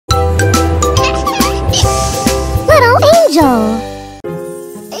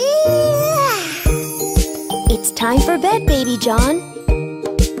time for bed, Baby John.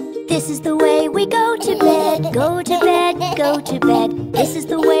 This is the way we go to bed, go to bed, go to bed. This is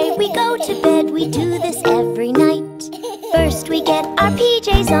the way we go to bed, we do this every night. First we get our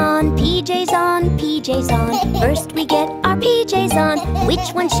PJs on, PJs on, PJs on. First we get our PJs on,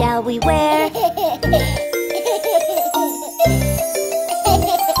 which one shall we wear?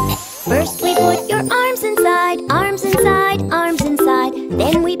 First we put your arms inside, arms inside, arms inside.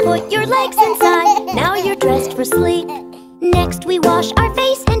 Then we put your legs inside, now you're dressed for sleep. Next we wash our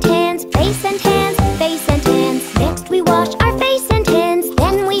face and hands, face and hands, face and hands. Next we wash our face and hands,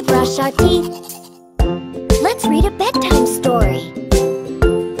 then we brush our teeth. Let's read a bedtime story.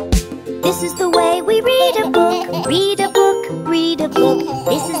 This is the way we read a book, read a book, read a book.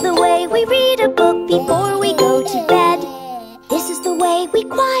 This is the way we read a book before we go to bed. This is the way we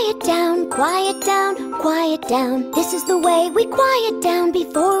quiet down, quiet down, quiet down. This is the way we quiet down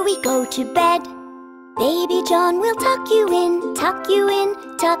before we go to bed. Baby John will tuck you in, tuck you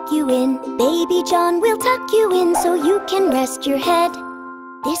in, tuck you in. Baby John will tuck you in so you can rest your head.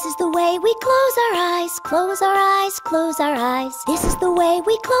 This is the way we close our eyes, close our eyes, close our eyes. This is the way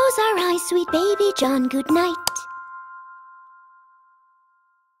we close our eyes, sweet Baby John, good night.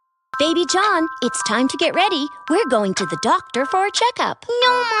 Baby John, it's time to get ready. We're going to the doctor for a checkup.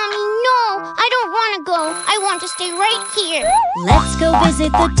 No, Mommy, no. I don't want to go. I want to stay right here. Let's go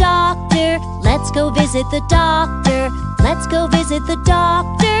visit the doctor. Let's go visit the doctor. Let's go visit the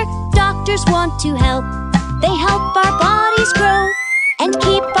doctor. Doctors want to help. They help our bodies grow and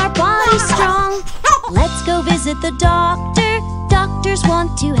keep our bodies strong. Let's go visit the doctor. Doctors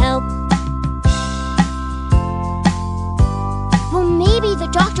want to help. Well, maybe the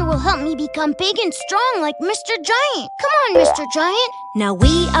doctor will help me become big and strong like Mr. Giant. Come on, Mr. Giant. Now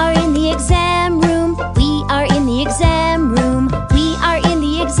we are in the exam room. We are in the exam room. We are in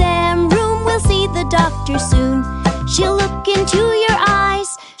the exam room. We'll see the doctor soon. She'll look into your eyes.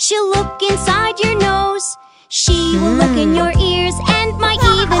 She'll look inside your nose. She will look in your ears and might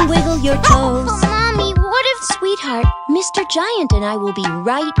even wiggle your toes. Oh, Mommy, what if... Sweetheart, Mr. Giant and I will be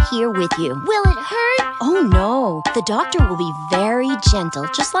right here with you. Will it hurt? Oh no, the doctor will be very gentle,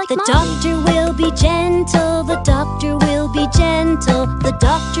 just like the doctor will be gentle, the doctor will be gentle, the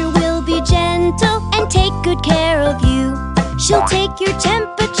doctor will be gentle and take good care of you. She'll take your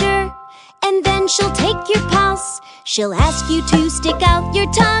temperature and then she'll take your pulse. She'll ask you to stick out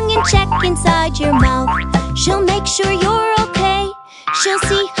your tongue and check inside your mouth. She'll make sure you're okay. She'll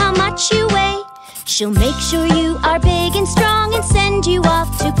see how much you weigh. She'll make sure you are big and strong and send you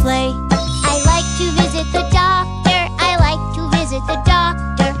off to play. I like to visit the doctor. I like to visit the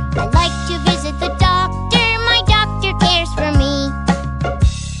doctor. I like to visit the doctor. My doctor cares for me.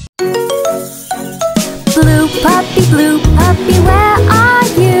 Blue puppy, where are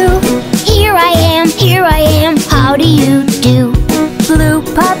you? Here I am, how do you do? Blue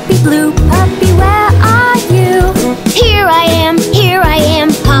puppy, where are you? Here I am,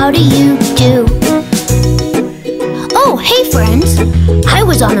 how do you do? Oh, hey friends, I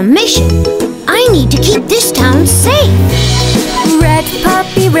was on a mission. I need to keep this town safe. Red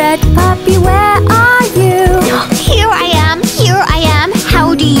puppy, where are you? Here I am,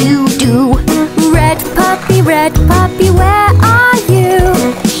 how do you do? Red puppy, where are you?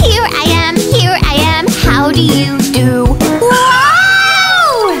 Here I am, how do you do?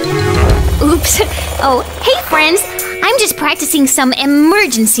 Whoa! Oops. Oh, hey friends, I'm just practicing some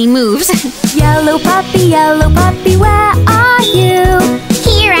emergency moves. Yellow puppy, where are you?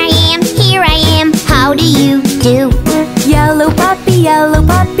 Here I am, how do you do? Yellow puppy,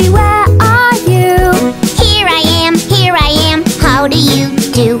 where are you? Here I am, how do you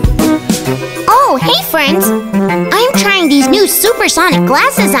do? Oh, hey friends! I'm trying these new supersonic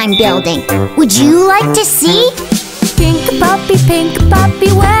glasses I'm building. Would you like to see? Pink puppy,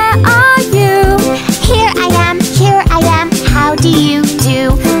 where are you? Here I am, how do you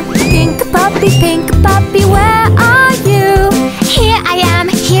do? Pink puppy, where are you? Here I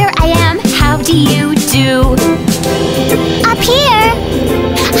am, how do you do? Up here!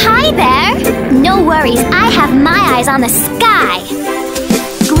 Hi there! No worries, I have my eyes on the sky.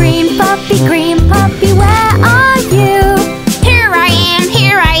 Green puppy, where are you? Here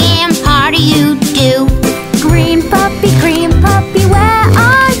I am, how do you do? Green puppy, where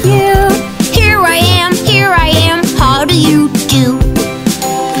are you? Here I am, how do you do?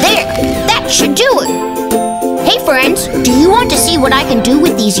 There, that should do it. Hey friends, do you want to see what I can do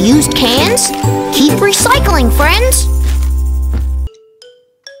with these used cans? Keep recycling, friends.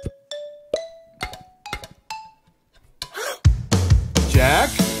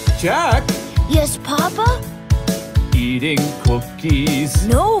 Jack? Yes, Papa? Eating cookies.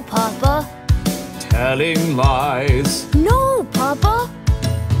 No, Papa. telling lies. No, Papa.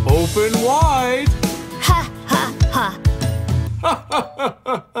 Open wide. Ha, ha, ha.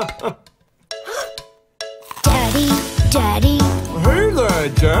 Daddy, Daddy. Hey there,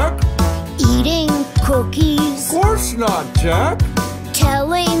 Jack. Eating cookies. Of course not, Jack.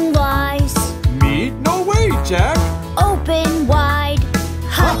 Telling lies. Meat? No way, Jack. Open wide.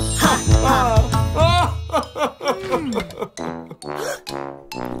 Ha, ha, ha.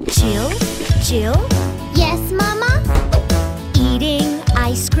 Jill? Jill? Yes, Mama? Eating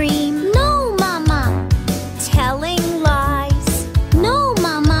ice cream. No, Mama. Telling lies. No,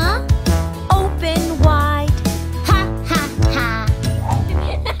 Mama. Open wide. Ha, ha, ha.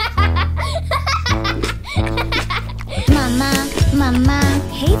 Mama.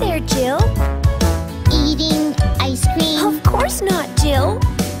 Hey there, Jill. Eating ice cream. Of course not, Jill.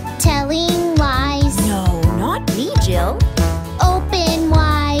 Telling lies. No, not me, Jill. Open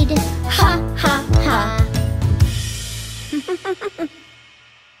wide. Ha, ha, ha.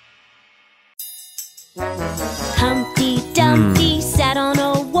 Humpty Dumpty sat on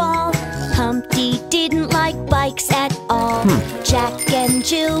a wall. Humpty didn't like bikes at all. Jack and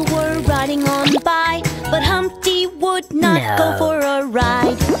Jill were riding on by, but Humpty would not go for a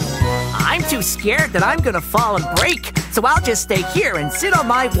ride. I'm too scared that I'm gonna fall and break, so I'll just stay here and sit on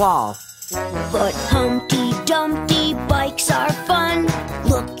my wall. But Humpty Dumpty, bikes are fun.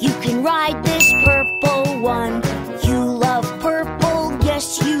 Look, you can ride this purple one. You love purple,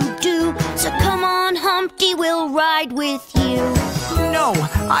 yes you do. So come on, Humpty, we'll ride with you. No,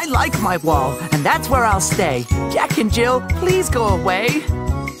 I like my wall, and that's where I'll stay. Jack and Jill, please go away.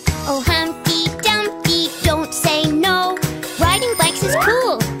 Oh, Humpty Dumpty, don't say no. Riding bikes is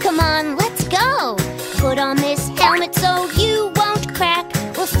cool. Come on, let's go. Put on this helmet so you won't crack.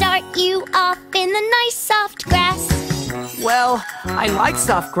 We'll start you off in the nice soft grass. Well, I like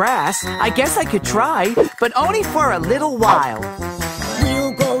soft grass. I guess I could try, but only for a little while.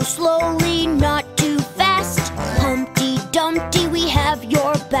 We'll go slowly, not too fast. Humpty Dumpty, we have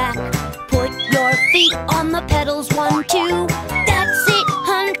your back. Put your feet on the pedals, 1, 2. That's it,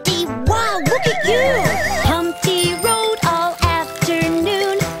 Humpty, wow, look at you. Humpty rode all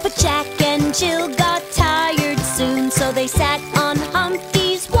afternoon, but Jack and Jill got tired soon. So they sat on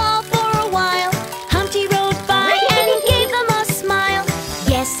Humpty's wall for a while. Humpty rode by and gave them a smile.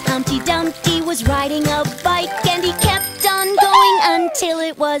 Yes, Humpty Dumpty was riding a bike, and he kept on going until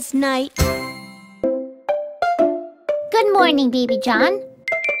it was night. Good morning, Baby John.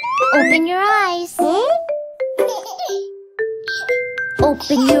 Open your eyes.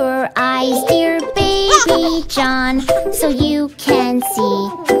 Open your eyes, dear Baby John, so you can see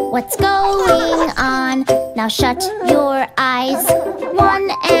what's going on. Now shut your eyes,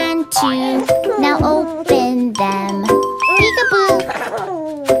 1 and 2. Now open them. Peekaboo.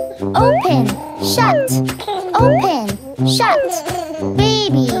 Open, shut, open, shut.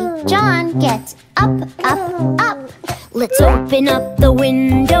 Baby John, get up, up, up. Let's open up the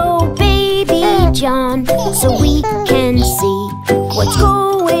window, Baby John, so we can see what's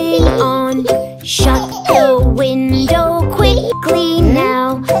going on. Shut the window quickly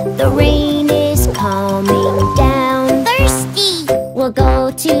now. The rain is coming down. Thirsty! We'll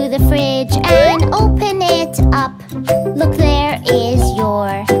go to the fridge and open it up. Look, there is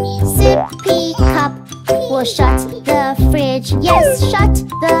your sippy cup. We'll shut the fridge, yes, shut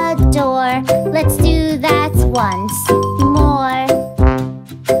the door. Let's do that once more.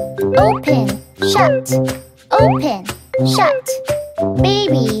 Open, shut, open, shut.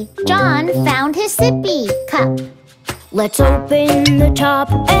 Baby John found his sippy cup. Let's open the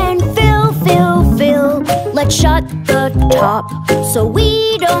top and fill, fill, fill. Let's shut the top so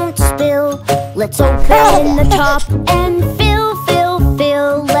we don't spill. Let's open the top and fill, fill,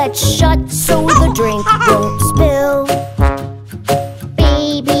 fill. Let's shut so the drink won't spill.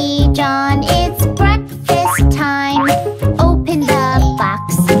 Baby John, it's breakfast time. Open the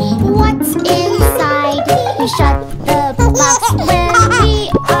box. What's inside? We shut the box when we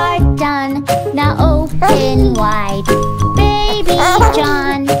are done. Now open wide. Baby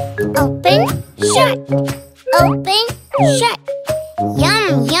John, open, shut, open, shut.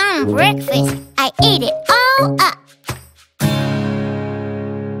 Yum, yum, breakfast. I ate it all up.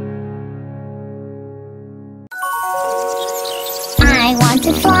 I want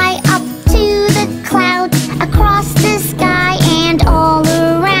to fly up to the clouds, across the sky and all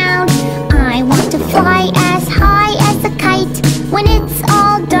around. I want to fly as high as a kite when it's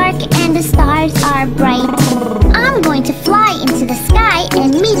all dark and the stars are bright. I'm going to fly into the sky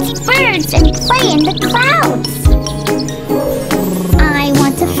and meet birds and play in the clouds. I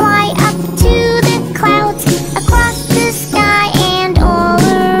want to fly up to the clouds, across the sky and all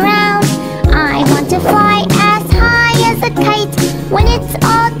around. I want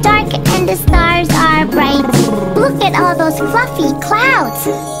clouds.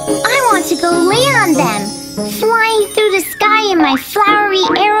 I want to go land on them, flying through the sky in my flowery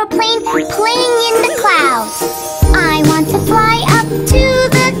aeroplane, playing in the clouds. I want to fly up to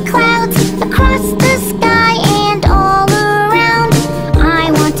the clouds, across the sky and all around.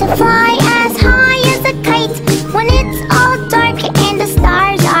 I want to fly as high as a kite when it's all dark and the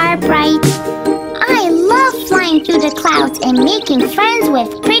stars are bright. I love flying through the clouds and making friends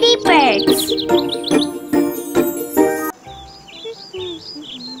with pretty birds.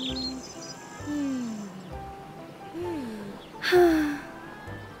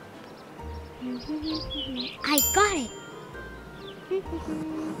 I got it.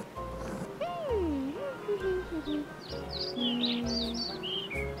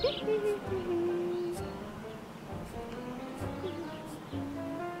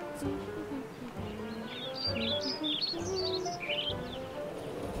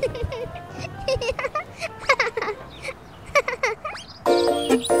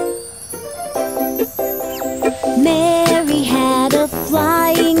 Mary had a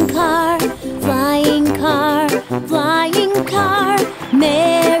flying car, flying car, flying car.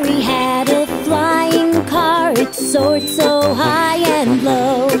 Mary had a flying car. It soared so high and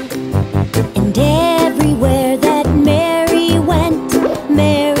low. And everywhere that Mary went,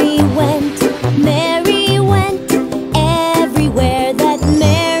 Mary went, Mary went. Everywhere that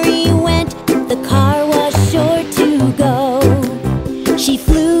Mary went, the car was sure to go. She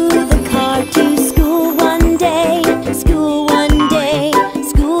flew the car to school one day, school one day,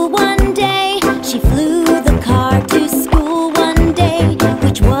 school one day. She flew the car to school one day,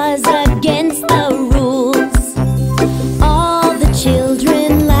 which was against the rules. All the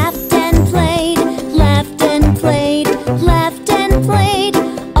children laughed and played, laughed and played, laughed and played.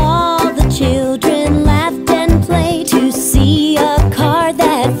 All the children laughed and played to see a car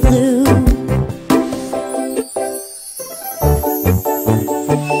that flew.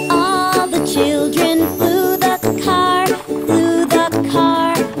 All the children flew the car, flew the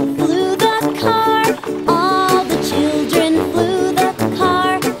car, flew the car. All the children flew the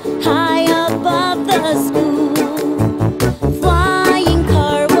car high above the school. Flying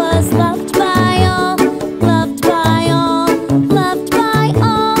car was loved by all, loved by all, loved by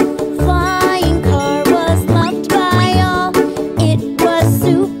all. Flying car was loved by all. It was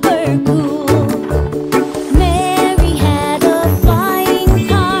super cool. Mary had a flying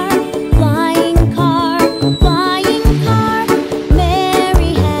car, flying car, flying car.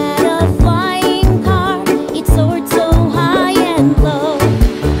 Mary had a flying car. It soared so high and low.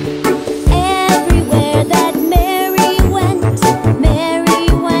 Everywhere that Mary went, Mary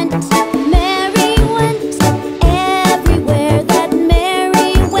went, Mary went. Everywhere that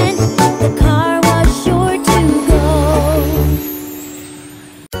Mary went, the car was sure to go.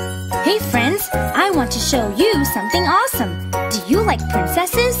 Hey friends, I want to show you something awesome. Do you like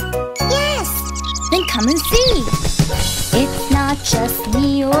princesses? Yes! Then come and see. It's not just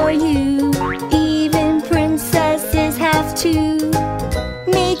me or you, even princesses have to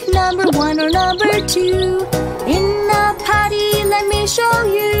make number one or number two. In the potty, let me show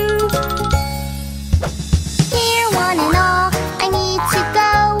you. Here, one and all, I need to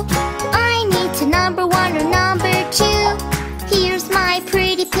go. I need to number one or number two. Here's my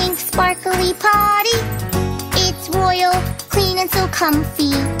pretty pink sparkly potty. It's royal, clean and so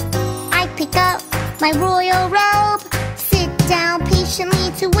comfy. I pick up my royal robe, sit down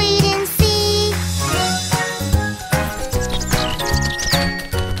patiently to wait and see.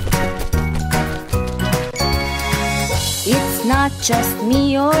 It's not just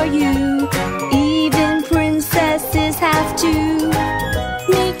me or you, even princesses have to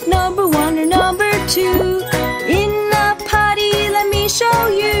make number one or number two. In the potty, let me show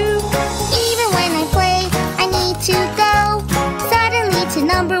you. Even when I play, I need to go suddenly to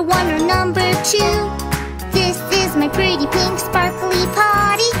number one or number two. This is my pretty pink sparkly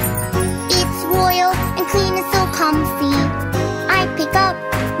potty. It's royal and clean and so comfy. I pick up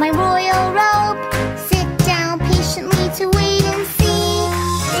my royal robe, sit down patiently to wait and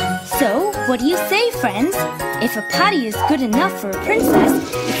see. So, what do you say, friends? If a potty is good enough for a princess,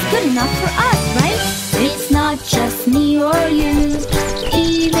 it's good enough for us, right? It's not just me or you,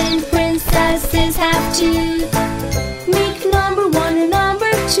 even princesses have to make number one or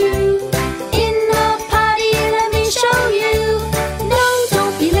number two. In the potty, let me show you. No,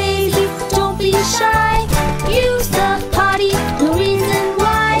 don't be lazy, don't be shy. Use the potty, no reason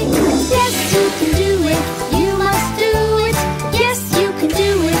why. Yes, you can do it, you must do it. Yes, you can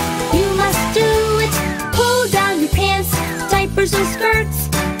do it, you must do it. Pull down your pants, diapers or skirts.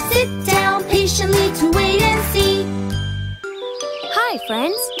 Sit down patiently to wait and see. Hi,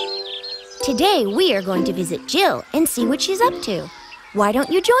 friends. Today we are going to visit Jill and see what she's up to. Why don't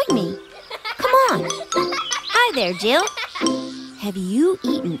you join me? Come on. Hi there, Jill. Have you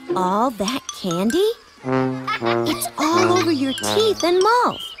eaten all that candy? It's all over your teeth and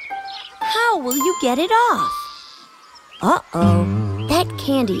mouth. How will you get it off? Uh-oh, that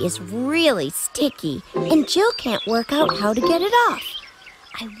candy is really sticky, and Jill can't work out how to get it off.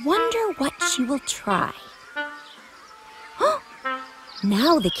 I wonder what she will try.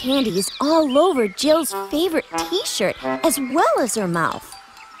 Now the candy is all over Jill's favorite t-shirt, as well as her mouth.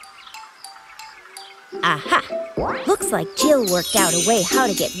 Aha! Looks like Jill worked out a way how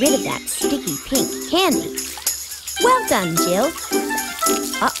to get rid of that sticky pink candy. Well done, Jill.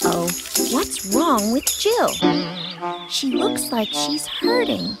 Uh-oh, what's wrong with Jill? She looks like she's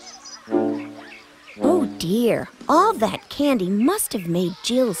hurting. Oh dear, all that candy must have made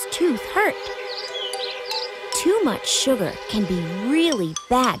Jill's tooth hurt. Too much sugar can be really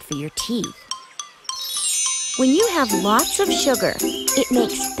bad for your teeth. When you have lots of sugar, it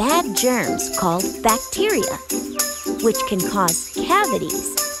makes bad germs called bacteria, which can cause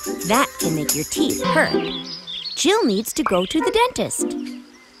cavities. That can make your teeth hurt. Jill needs to go to the dentist.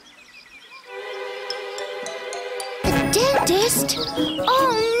 The dentist?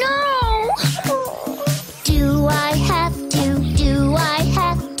 Oh no! Do I have to? Do I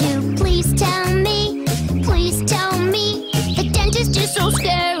have to? Please tell me. Please tell me. The dentist is so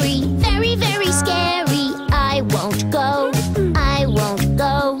scary. Very, very scary. I won't go. I won't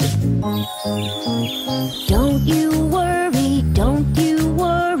go. Don't you worry. Don't you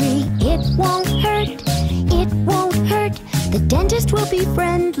worry. It won't hurt. It won't hurt. The dentist will be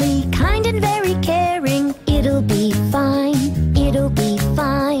friendly, kind and very caring. It'll be fine. It'll be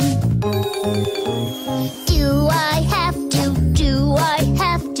fine. Do I have to? Do I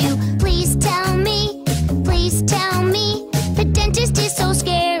have to? Please tell me. Please tell me. The dentist is so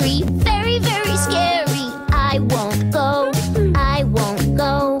scary. Very, very scary. I won't go. I won't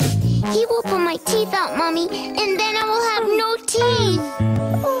go. He will pull my teeth out, Mommy, and then I will have no teeth.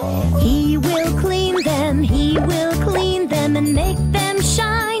 He will clean them. He will clean them and make them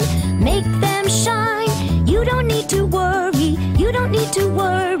shine. Make them shine. You don't need to worry. You don't need to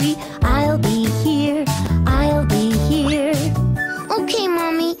worry. I'll be here. I'll be here. Okay,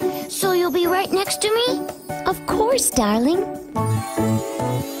 Mommy. So you'll be right next to me? Of course, darling.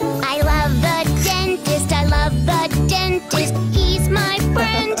 I love the dentist. I love the dentist. He's my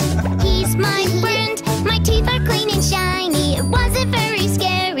friend. He's my friend. My teeth are clean and shiny. It wasn't very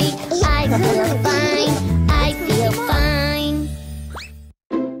scary. I feel fine. I feel fine.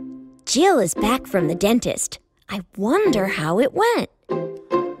 Jill is back from the dentist. I wonder how it went.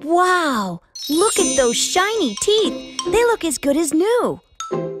 Wow! Look at those shiny teeth. They look as good as new.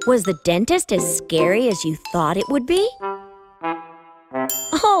 Was the dentist as scary as you thought it would be?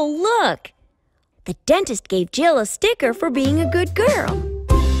 Oh, look! The dentist gave Jill a sticker for being a good girl.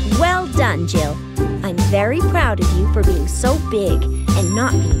 Well done, Jill. I'm very proud of you for being so big and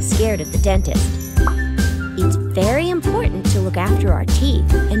not being scared of the dentist. It's very important to look after our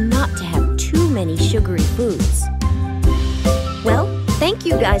teeth and not to have too many sugary foods. Well, thank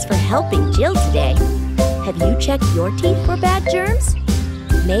you guys for helping Jill today. Have you checked your teeth for bad germs?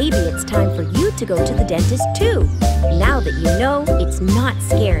 Maybe it's time for you to go to the dentist too, now that you know it's not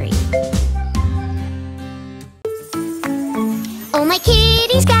scary. Oh, my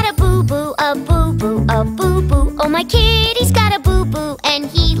kitty's got a boo-boo, a boo-boo, a boo-boo. Oh, my kitty's got a boo-boo, and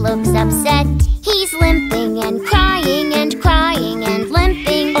he looks upset. He's limping and crying and crying and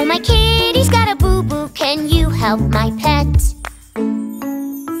limping. Oh, my kitty's got a boo-boo, can you help my pet?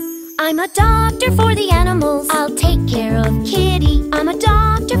 I'm a doctor for the animals. I'll take care of Kitty. I'm a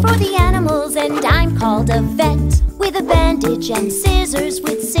doctor for the animals, and I'm called a vet. With a bandage and scissors,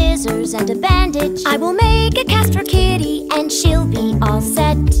 with scissors and a bandage, I will make a cast for Kitty, and she'll be all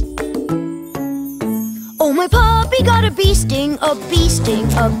set. Oh, my puppy got a bee sting, a bee sting,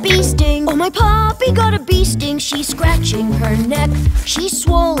 a bee sting. Oh, my puppy got a bee sting, she's scratching her neck. She's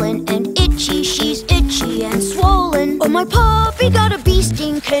swollen and itchy, she's itchy and swollen. Oh, my puppy got a bee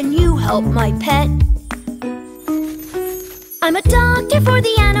sting, can you help my pet? I'm a doctor for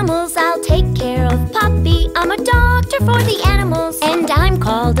the animals, I'll take care of Puppy. I'm a doctor for the animals, and I'm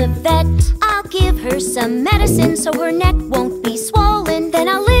called a vet. I'll give her some medicine so her neck won't be swollen. Then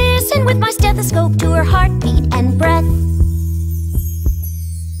I'll listen with my stethoscope to her heartbeat and breath.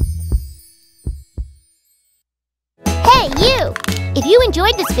 Hey, you! If you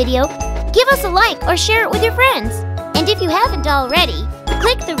enjoyed this video, give us a like or share it with your friends. And if you haven't already,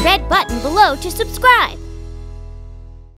 click the red button below to subscribe.